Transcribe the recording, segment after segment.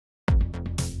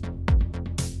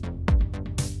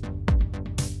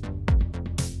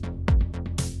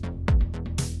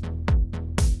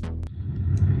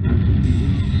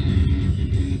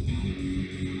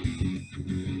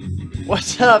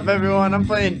up, everyone? I'm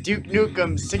playing Duke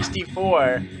Nukem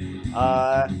 64.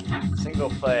 Single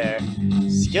player.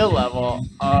 Skill level.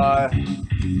 I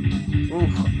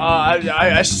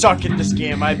suck at this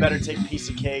game. I better take a piece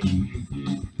of cake.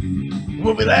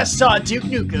 When we last saw Duke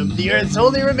Nukem, the Earth's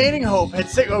only remaining hope had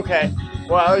sick. Okay.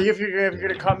 Well, if you're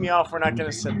gonna cut me off, we're not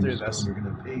gonna sit through this. We're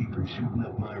gonna pay for shooting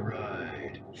up my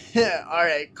ride. Yeah. All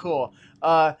right. Cool.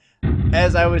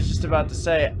 As I was just about to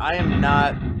say, I am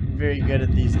not very good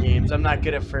at these games. I'm not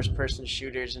good at first-person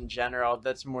shooters in general.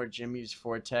 That's more Jimmy's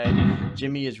forte.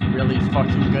 Jimmy is really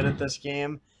fucking good at this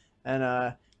game,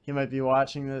 and he might be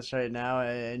watching this right now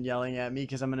and yelling at me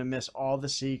because I'm gonna miss all the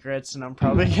secrets and I'm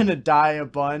probably gonna die a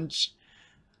bunch.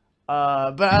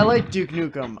 But I like Duke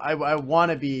Nukem. I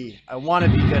wanna be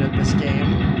good at this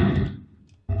game.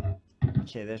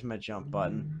 Okay, there's my jump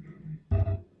button.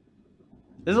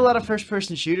 There's a lot of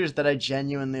first-person shooters that I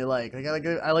genuinely like.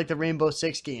 I like the Rainbow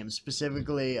Six games,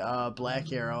 specifically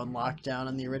Black Arrow and Lockdown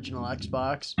on the original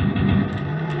Xbox.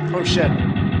 Oh shit!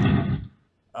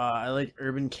 I like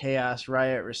Urban Chaos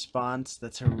Riot Response.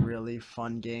 That's a really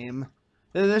fun game.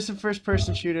 There's some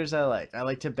first-person shooters I like. I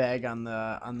like to bag on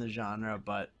the genre,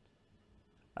 but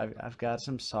I've got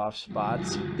some soft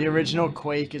spots. The original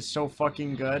Quake is so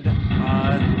fucking good.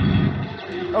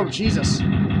 Oh Jesus!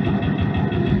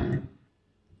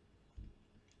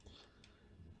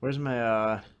 Where's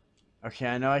my, okay,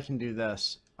 I know I can do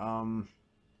this.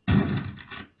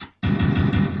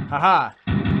 Haha!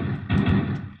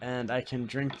 And I can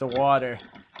drink the water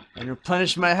and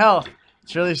replenish my health.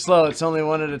 It's really slow, it's only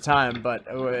one at a time, but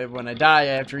when I die,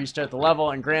 I have to restart the level,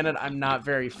 and granted, I'm not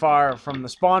very far from the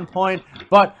spawn point,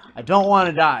 but I don't want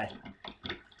to die.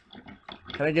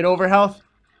 Can I get over health?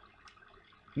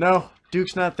 No?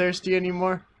 Duke's not thirsty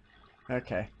anymore?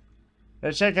 Okay. Did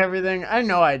I check everything? I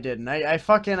know I didn't.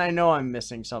 I know I'm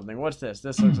missing something. What's this?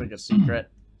 This looks like a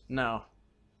secret. No.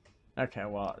 Okay,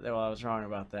 well, I was wrong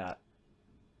about that.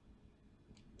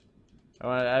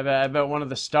 I bet one of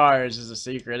the stars is a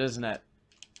secret, isn't it?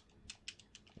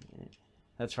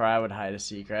 That's where I would hide a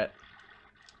secret.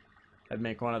 I'd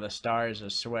make one of the stars a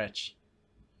switch.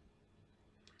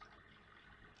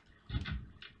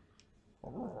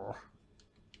 Oh.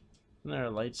 Isn't there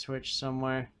a light switch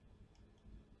somewhere?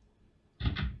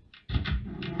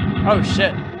 Oh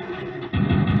shit!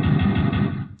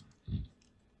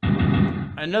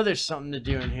 I know there's something to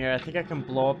do in here. I think I can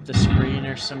blow up the screen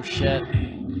or some shit.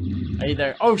 Are you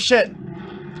there? Oh shit!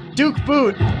 Duke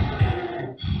boot!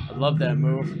 I love that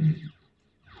move.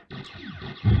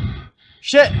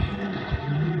 Shit!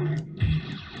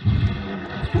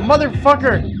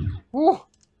 Motherfucker! Woo!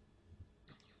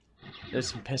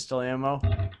 There's some pistol ammo.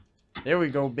 There we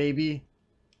go, baby.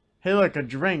 Hey, look, a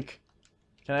drink.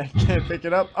 Can I pick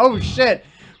it up? Oh shit!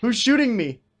 Who's shooting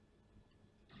me?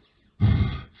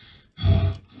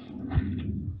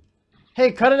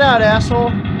 Hey, cut it out,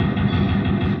 asshole!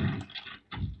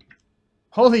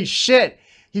 Holy shit!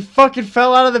 He fucking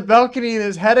fell out of the balcony and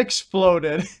his head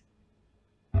exploded.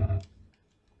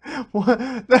 What?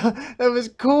 That was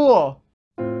cool.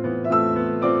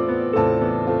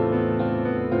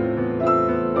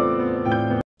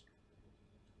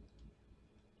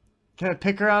 Can I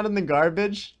pick around in the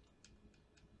garbage?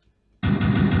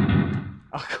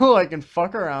 Oh, cool, I can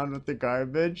fuck around with the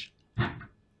garbage.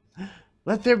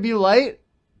 Let there be light?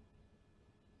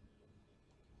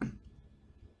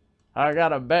 I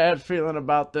got a bad feeling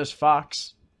about this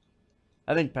fox.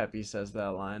 I think Peppy says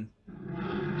that line.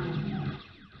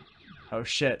 Oh,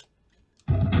 shit.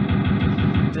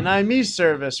 Deny me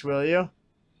service, will you?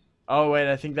 Oh,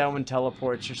 wait, I think that one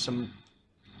teleports or some...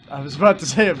 I was about to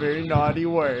say a very naughty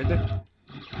word.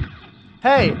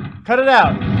 Hey, cut it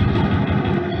out.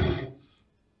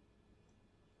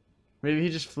 Maybe he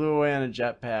just flew away on a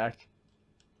jetpack.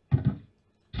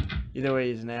 Either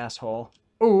way, he's an asshole.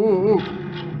 Ooh, ooh,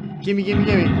 ooh. Gimme, gimme,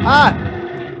 gimme. Ah!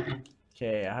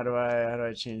 Okay, how do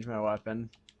I change my weapon?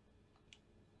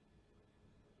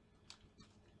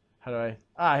 How do I...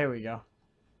 Ah, here we go.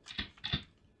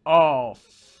 Oh,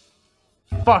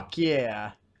 fuck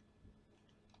yeah.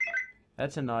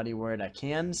 That's a naughty word I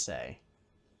can say.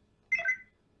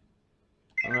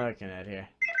 I'm looking at here.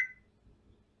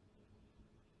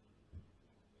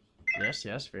 Yes,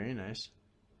 yes, very nice.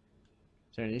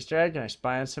 Is there an Easter egg? Can I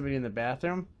spy on somebody in the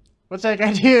bathroom? What's that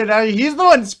guy doing? Now he's the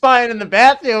one spying in the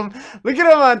bathroom. Look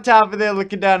at him on top of there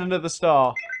looking down into the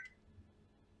stall.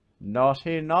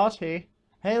 Naughty, naughty.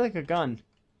 Hey, like a gun.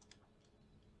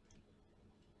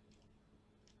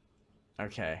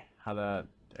 Okay,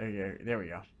 there we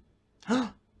go.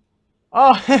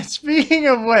 Oh, speaking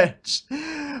of which.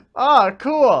 Oh,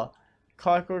 cool.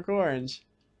 Clockwork Orange.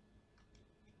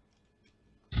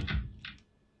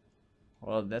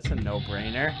 Well, that's a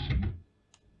no-brainer.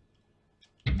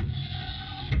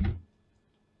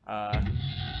 Am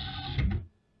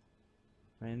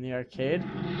I in the arcade?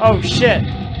 Oh, shit!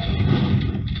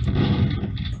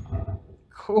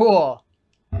 Cool.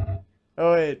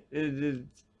 Oh, wait.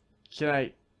 Can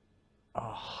I...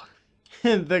 Oh.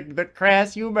 the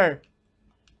crass humor.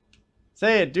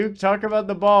 Say it, Duke. Talk about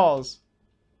the balls.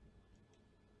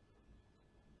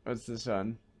 What's this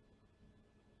one?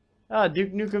 Ah,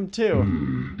 Duke Nukem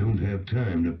 2. Don't have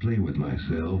time to play with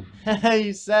myself.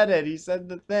 You said it. He said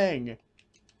the thing.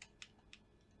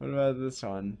 What about this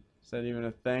one? Is that even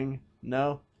a thing?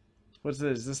 No? What's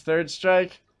this? Is this Third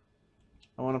Strike?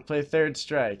 I want to play Third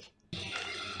Strike.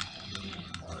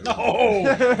 No!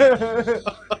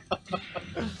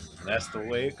 That's the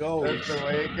way it goes. That's the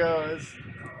way it goes.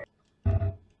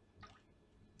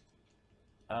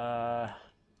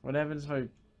 What happens if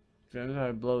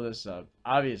I blow this up?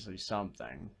 Obviously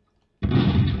something. Did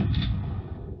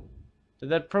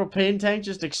that propane tank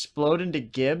just explode into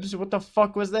Gibbs? What the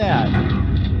fuck was that?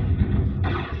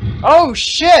 Oh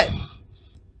shit!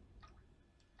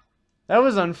 That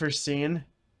was unforeseen.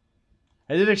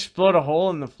 I did explode a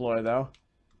hole in the floor though.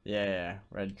 Yeah,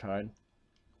 red card.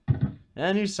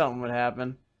 I knew something would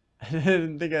happen. I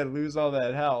didn't think I'd lose all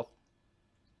that health.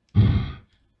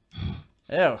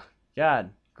 Ew.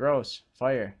 God. Gross.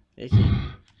 Fire. Icky.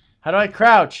 How do I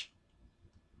crouch?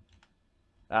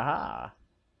 Aha.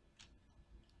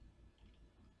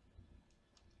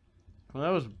 Well,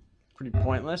 that was pretty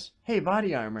pointless. Hey,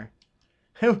 body armor.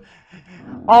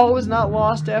 All was not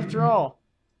lost after all.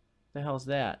 The hell's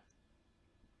that?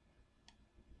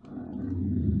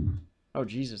 Oh,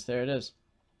 Jesus. There it is.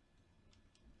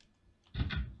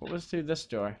 What was through this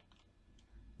door?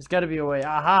 There's got to be a way.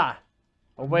 Aha!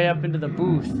 A way up into the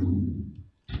booth.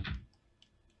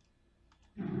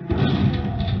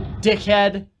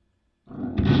 Dickhead.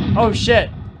 Oh, shit.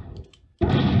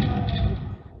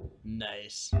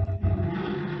 Nice.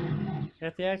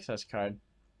 Got the access card.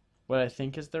 What I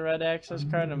think is the red access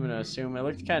card, I'm going to assume. It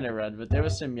looked kind of red, but there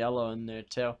was some yellow in there,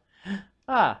 too.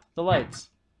 Ah, the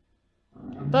lights.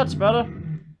 That's better.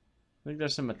 I think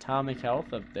there's some atomic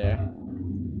health up there.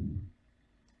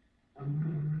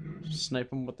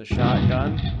 Snipe him with the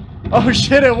shotgun. Oh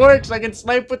shit, it works! I can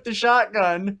snipe with the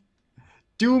shotgun!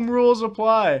 Doom rules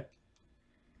apply!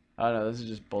 Oh no, this is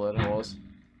just bullet holes.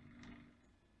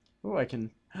 Oh, I can...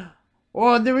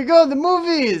 Oh, there we go! The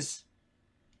movies!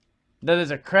 That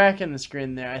is a crack in the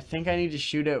screen there. I think I need to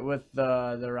shoot it with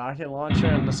the rocket launcher,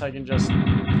 unless I can just...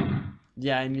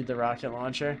 Yeah, I need the rocket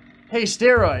launcher. Hey,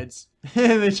 steroids!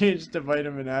 They changed to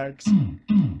Vitamin X.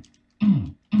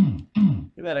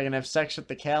 Look at that, I can have sex with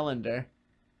the calendar.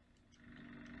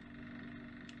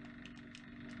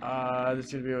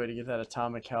 There's gonna be a way to get that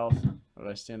atomic health. How do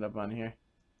I stand up on here?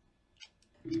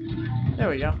 There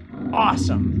we go.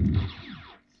 Awesome!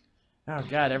 Oh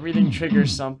god, everything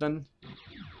triggers something.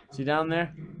 Is he down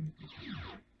there?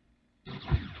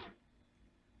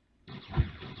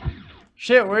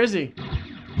 Shit, where is he?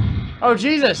 Oh,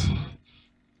 Jesus!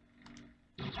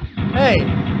 Hey!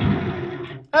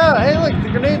 Oh, hey, look, the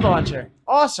grenade launcher.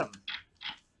 Awesome.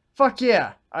 Fuck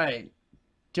yeah. Alright.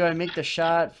 Do I make the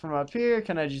shot from up here?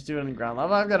 Can I just do it on the ground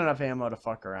level? I've got enough ammo to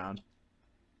fuck around.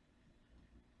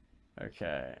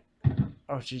 Okay.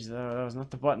 Oh, jeez, that was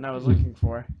not the button I was looking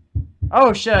for.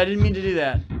 Oh, shit, I didn't mean to do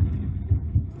that.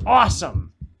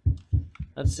 Awesome.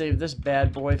 Let's save this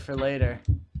bad boy for later.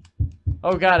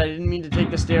 Oh, God, I didn't mean to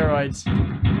take the steroids.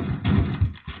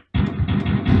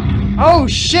 Oh,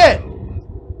 shit!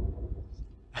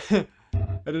 I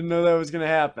didn't know that was going to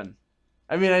happen.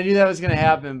 I mean, I knew that was going to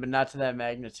happen, but not to that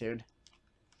magnitude.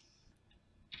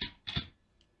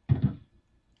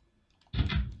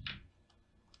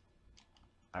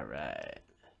 Alright.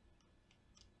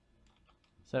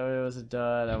 So it was a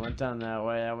dud. I went down that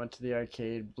way. I went to the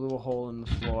arcade, blew a hole in the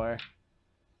floor.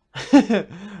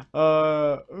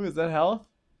 Ooh, is that health?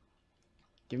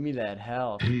 Give me that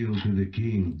health. Hail to the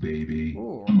king, baby.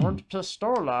 Ooh, orange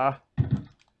pistola.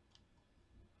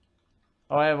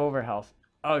 Oh, I have overhealth.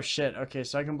 Oh, shit. Okay,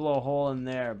 so I can blow a hole in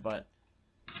there, but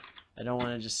I don't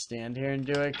want to just stand here and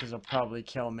do it, because it'll probably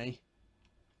kill me.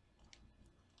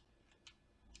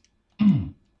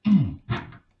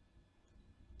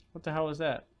 What the hell is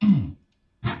that?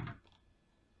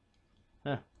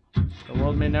 Huh. The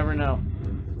world may never know.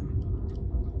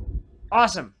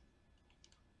 Awesome!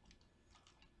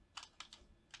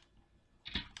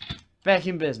 Back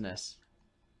in business.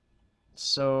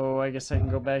 So I guess I can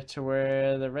go back to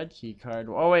where the red key card.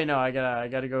 Oh wait, no, I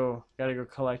gotta go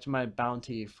collect my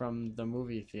bounty from the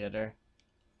movie theater.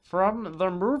 From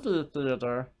the movie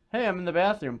theater. Hey, I'm in the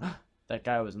bathroom. That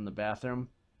guy was in the bathroom.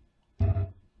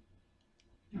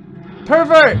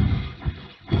 Pervert!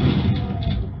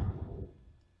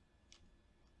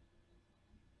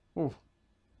 Ooh.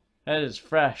 That is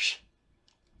fresh.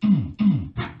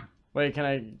 Wait, can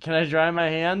I dry my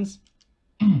hands?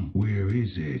 Where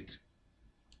is it?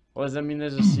 What does that mean?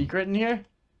 There's a secret in here?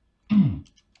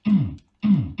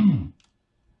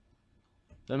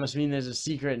 That must mean there's a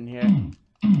secret in here.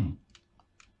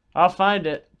 I'll find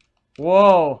it.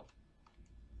 Whoa.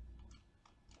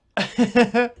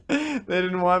 They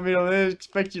didn't want me to. They didn't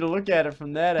expect you to look at it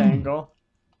from that angle.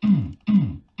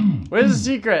 Where's the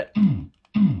secret?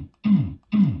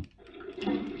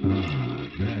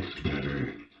 That's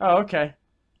better. Oh, okay.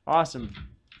 Awesome.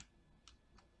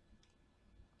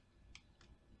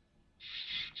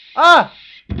 Ah!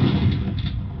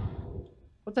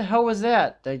 What the hell was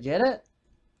that? Did I get it?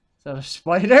 Is that a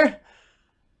spider?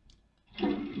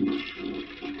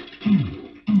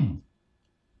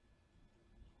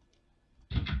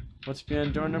 What's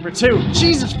behind door number 2?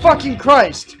 Jesus fucking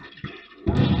Christ!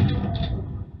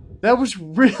 That was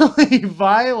really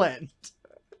violent.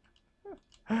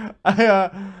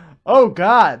 Oh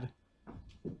God.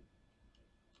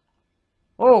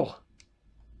 Oh.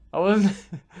 I wasn't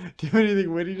do you have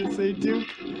anything witty to say, Duke?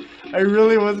 I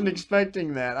really wasn't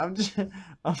expecting that. I'm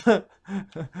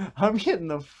getting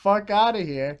the fuck out of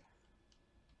here.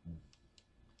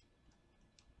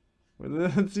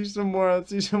 Let's see some more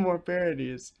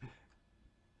parodies.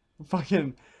 I'm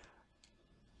fucking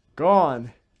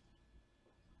gone.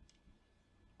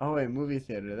 Oh wait, movie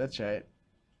theater, that's right.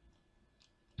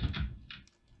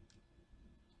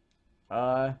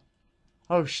 Oh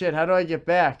shit, how do I get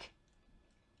back?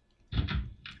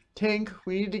 Tink,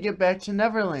 we need to get back to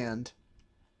Neverland.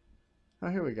 Oh,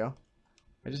 here we go.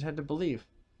 I just had to believe.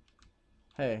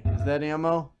 Hey, is that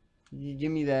ammo? You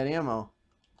give me that ammo.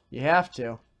 You have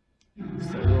to. It's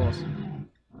the rules.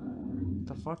 What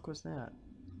the fuck was that?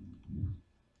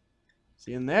 Is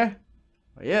he in there?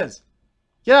 Oh, he is.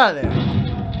 Get out of there.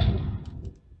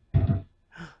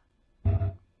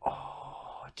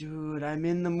 Oh, dude, I'm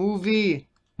in the movie.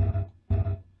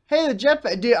 Hey, the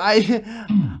jetpack, dude.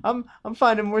 I'm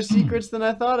finding more secrets than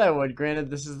I thought I would.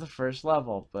 Granted, this is the first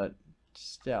level, but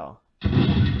still.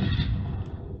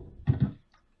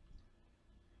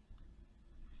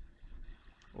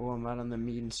 Oh, I'm out on the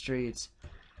mean streets.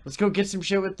 Let's go get some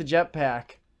shit with the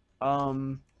jetpack.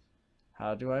 How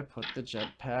do I put the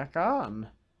jetpack on?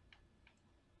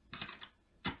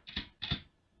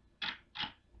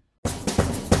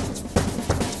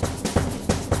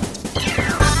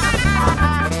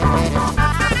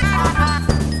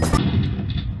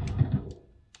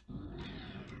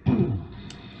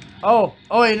 Oh,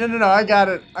 wait, no, I got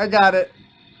it.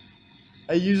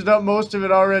 I used up most of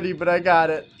it already, but I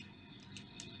got it.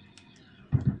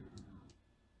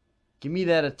 Give me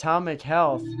that atomic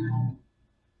health.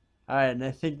 Alright, and I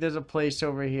think there's a place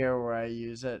over here where I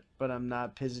use it, but I'm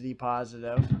not pizzity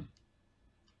positive.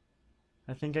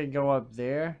 I think I go up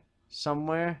there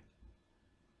somewhere.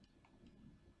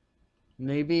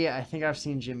 Maybe. I think I've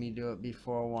seen Jimmy do it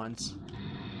before once.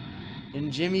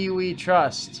 In Jimmy we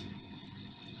trust.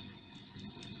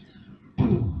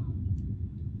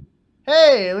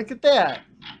 Hey, look at that.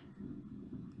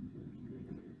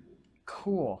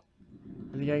 Cool.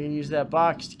 I think I can use that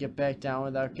box to get back down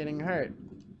without getting hurt.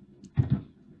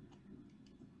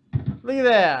 Look at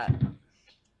that.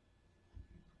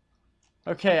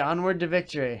 Okay, onward to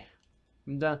victory.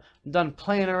 I'm done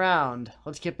playing around.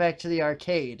 Let's get back to the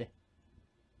arcade.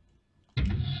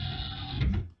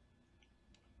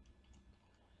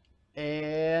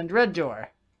 And red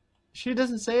door. She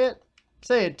doesn't say it?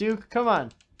 Say it, Duke. Come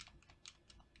on.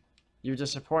 You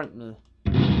disappoint me.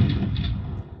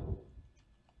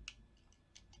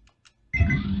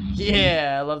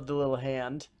 Yeah, I love the little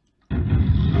hand.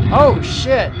 Oh,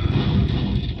 shit.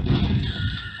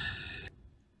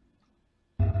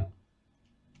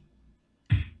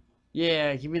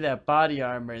 Yeah, give me that body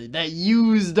armor. That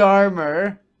used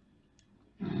armor.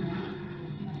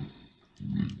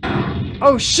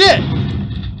 Oh, shit!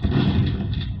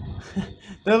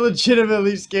 That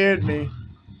legitimately scared me.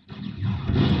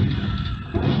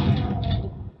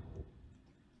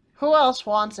 Who else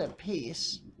wants a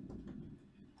piece?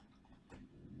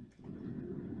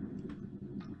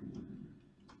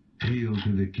 Hail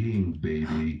to the king,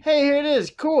 baby. Hey, here it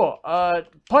is. Cool.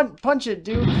 Punch it,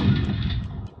 Duke.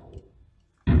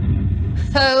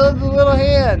 I love the little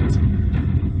hand.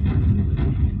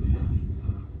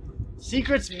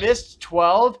 Secrets missed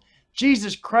 12?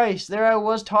 Jesus Christ, there I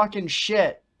was talking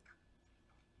shit.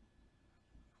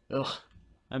 Ugh,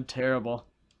 I'm terrible.